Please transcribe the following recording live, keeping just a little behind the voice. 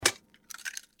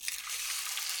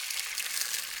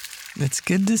It's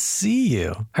good to see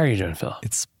you. How are you doing, Phil?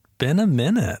 It's been a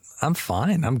minute. I'm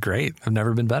fine. I'm great. I've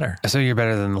never been better. So you're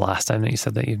better than the last time that you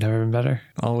said that you've never been better?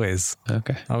 Always.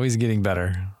 Okay. Always getting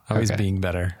better. Always being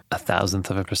better.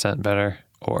 1,000% better?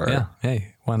 Or yeah.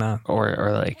 Hey, why not?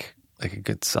 Or like a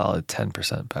good solid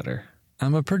 10% better.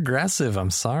 I'm a progressive. I'm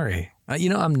sorry.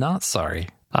 I'm not sorry.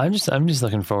 I'm just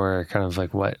looking for kind of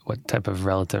like what type of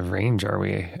relative range are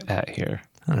we at here?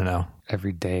 I don't know.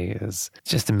 Every day is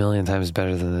just a million times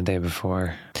better than the day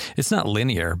before. It's not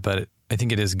linear, but I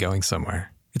think it is going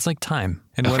somewhere. It's like time.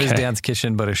 And what is Dad's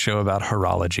Kitchen but a show about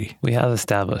horology? We have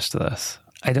established this.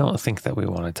 I don't think that we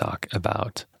want to talk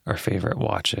about our favorite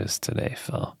watches today,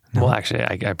 Phil. No. Well, actually,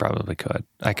 I probably could.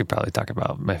 I could probably talk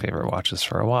about my favorite watches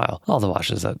for a while. All the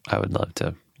watches that I would love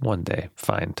to one day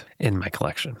find in my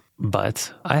collection.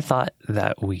 But I thought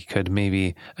that we could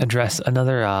maybe address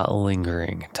another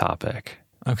lingering topic.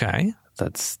 Okay.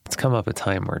 That's come up a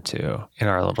time or two in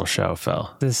our little show,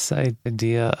 Phil. This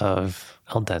idea of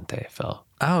al dente, Phil.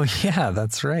 Oh, yeah,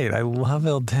 that's right. I love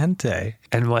al dente.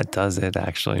 And what does it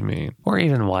actually mean? Or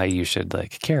even why you should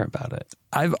care about it.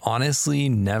 I've honestly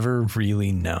never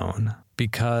really known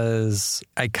because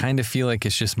I kind of feel like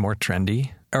it's just more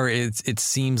trendy. Or it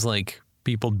seems like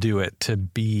people do it to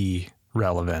be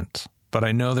relevant. But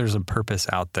I know there's a purpose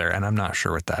out there, and I'm not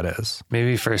sure what that is.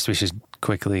 Maybe first we should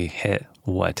quickly hit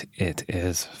what it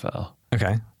is, Phil.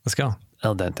 Okay, let's go.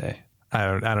 Al dente.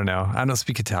 I don't know. I don't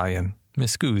speak Italian. Mi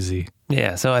scusi.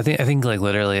 Yeah, so I think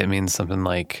literally it means something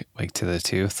like to the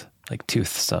tooth, like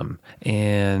toothsome.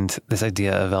 And this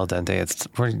idea of al dente,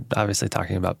 we're obviously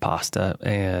talking about pasta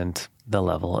and the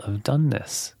level of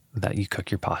doneness that you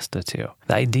cook your pasta to.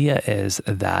 The idea is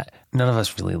that none of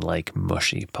us really like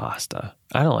mushy pasta.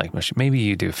 I don't like mushy. Maybe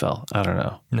you do, Phil. I don't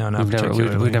know. No, not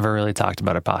particularly. We've never really talked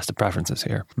about our pasta preferences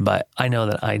here. But I know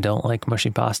that I don't like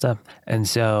mushy pasta. And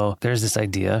so there's this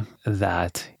idea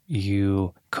that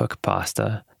you cook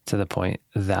pasta to the point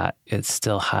that it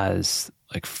still has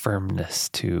firmness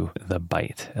to the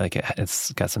bite.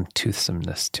 It's got some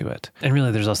toothsomeness to it. And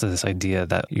really there's also this idea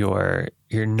that you're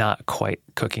not quite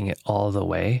cooking it all the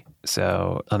way.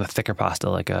 So on a thicker pasta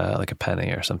like a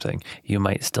penne or something, you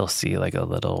might still see a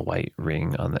little white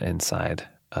ring on the inside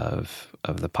of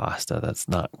the pasta that's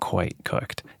not quite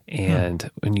cooked.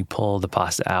 And when you pull the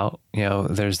pasta out,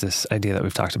 there's this idea that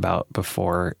we've talked about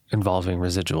before involving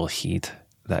residual heat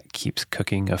that keeps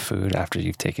cooking a food after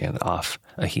you've taken it off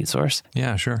a heat source.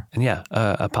 Yeah, sure. And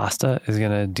a pasta is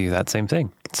going to do that same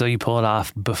thing. So you pull it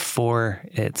off before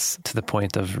it's to the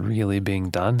point of really being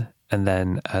done. And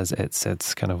then as it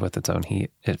sits kind of with its own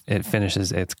heat, it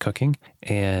finishes its cooking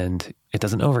and it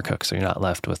doesn't overcook. So you're not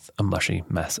left with a mushy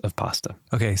mess of pasta.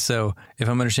 Okay, so if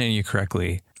I'm understanding you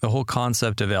correctly, the whole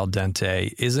concept of al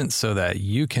dente isn't so that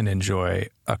you can enjoy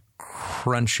a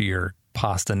crunchier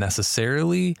pasta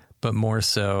necessarily, but more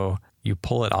so you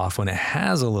pull it off when it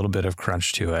has a little bit of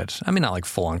crunch to it. I mean, not like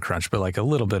full on crunch, but a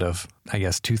little bit of, I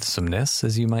guess, toothsomeness,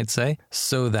 as you might say,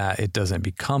 so that it doesn't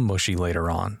become mushy later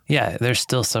on. Yeah, there's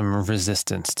still some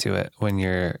resistance to it when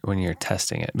you're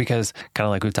testing it, because kind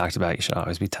of like we've talked about, you should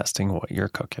always be testing what you're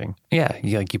cooking. Yeah,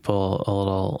 you pull a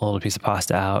little piece of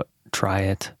pasta out, try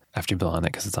it after you blow on it,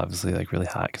 because it's obviously really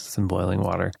hot because it's in boiling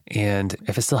water. And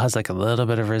if it still has a little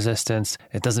bit of resistance,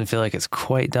 it doesn't feel like it's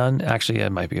quite done. Actually,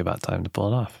 it might be about time to pull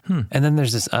it off. And then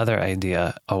there's this other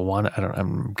idea, I'm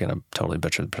going to totally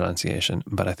butcher the pronunciation,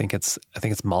 but I think it's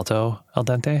molto al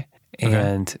dente. Okay.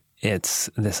 And it's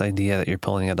this idea that you're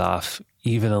pulling it off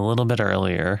even a little bit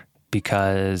earlier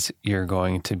because you're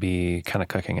going to be kind of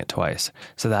cooking it twice.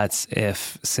 So that's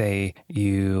if, say,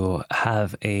 you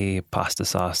have a pasta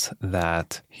sauce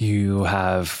that you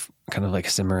have kind of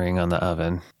simmering on the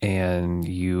oven and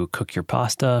you cook your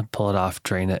pasta, pull it off,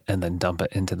 drain it, and then dump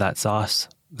it into that sauce.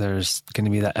 There's going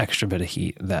to be that extra bit of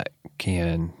heat that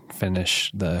can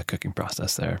finish the cooking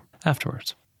process there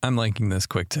afterwards. I'm liking this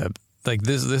quick tip.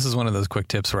 This is one of those quick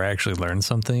tips where I actually learned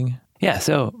something. Yeah,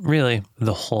 so really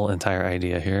the whole entire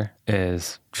idea here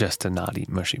is just to not eat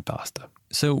mushy pasta.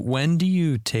 So when do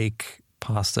you take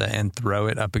pasta and throw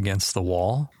it up against the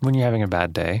wall? When you're having a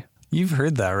bad day. You've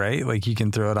heard that, right? You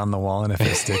can throw it on the wall and if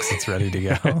it sticks, it's ready to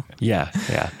go. Yeah.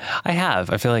 I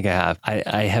have. I feel like I have.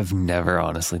 I have never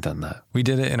honestly done that. We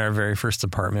did it in our very first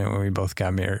apartment when we both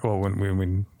got married. Well,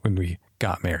 when we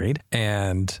got married,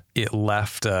 and it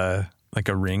left a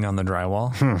ring on the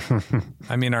drywall.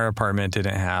 I mean, our apartment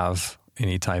didn't have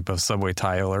any type of subway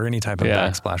tile or any type of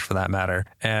backsplash for that matter.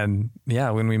 And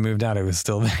when we moved out, it was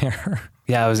still there.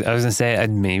 Yeah, I was going to say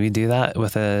I'd maybe do that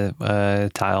with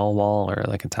a tile wall or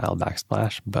a tile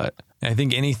backsplash, but I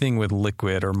think anything with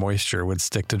liquid or moisture would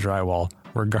stick to drywall,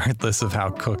 regardless of how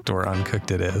cooked or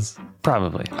uncooked it is.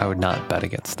 Probably. I would not bet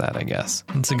against that, I guess.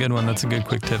 That's a good one. That's a good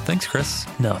quick tip. Thanks, Chris.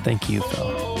 No, thank you,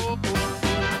 Phil.